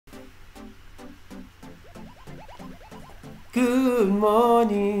Good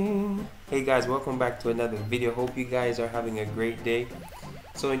morning. Hey guys, welcome back to another video. Hope you guys are having a great day.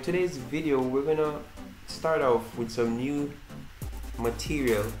 So in today's video, we're gonna start off with some new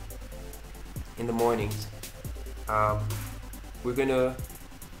material in the mornings. We're gonna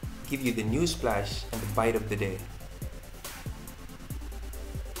give you the news flash and the bite of the day.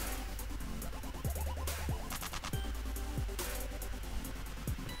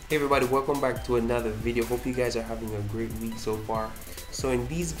 Hey everybody, welcome back to another video. Hope you guys are having a great week so far. So in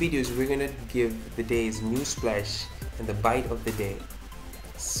these videos, we're gonna give the day's news flash and the bite of the day.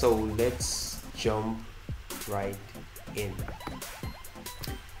 So let's jump right in.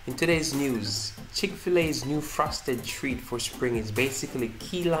 In today's news, Chick-fil-A's new frosted treat for spring is basically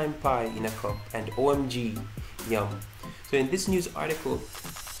key lime pie in a cup and OMG, yum. So in this news article,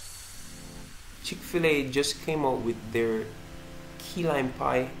 Chick-fil-A just came out with their key lime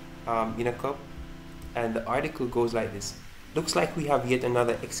pie in a cup, and the article goes like this: looks like we have yet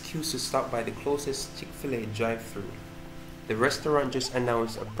another excuse to stop by the closest Chick-fil-A drive-thru. The restaurant just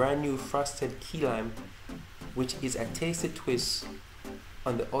announced a brand new frosted key lime, which is a tasty twist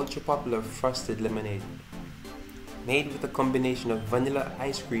on the ultra popular frosted lemonade. Made with a combination of vanilla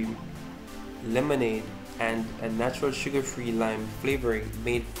ice cream, lemonade, and a natural sugar-free lime flavoring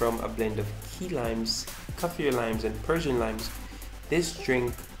made from a blend of key limes, kaffir limes, and Persian limes, this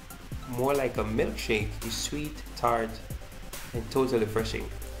drink, more like a milkshake, is sweet, tart, and totally refreshing.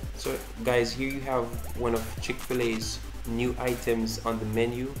 So guys, here you have one of Chick-fil-A's new items on the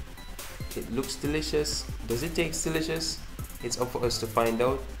menu. It looks delicious. Does it taste delicious? It's up for us to find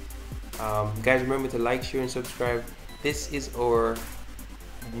out. Guys, remember to like, share, and subscribe. This is our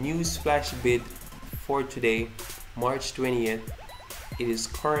news flash bit for today, March 20th. It is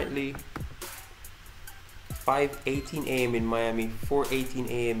currently 5:18 a.m. in Miami, 4:18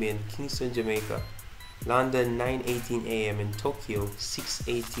 a.m. in Kingston, Jamaica, London 9:18 a.m. in Tokyo,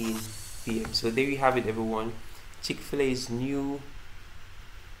 6:18 p.m. So there you have it, everyone. Chick-fil-A's new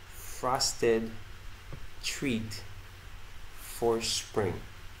frosted treat for spring.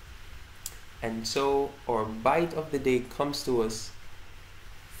 And so our bite of the day comes to us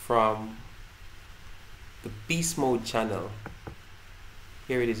from the Beast Mode channel.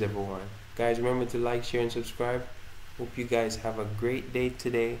 Here it is, everyone. Guys, remember to like, share, and subscribe. Hope you guys have a great day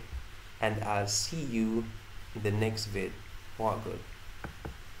today, and I'll see you in the next vid. Walk good.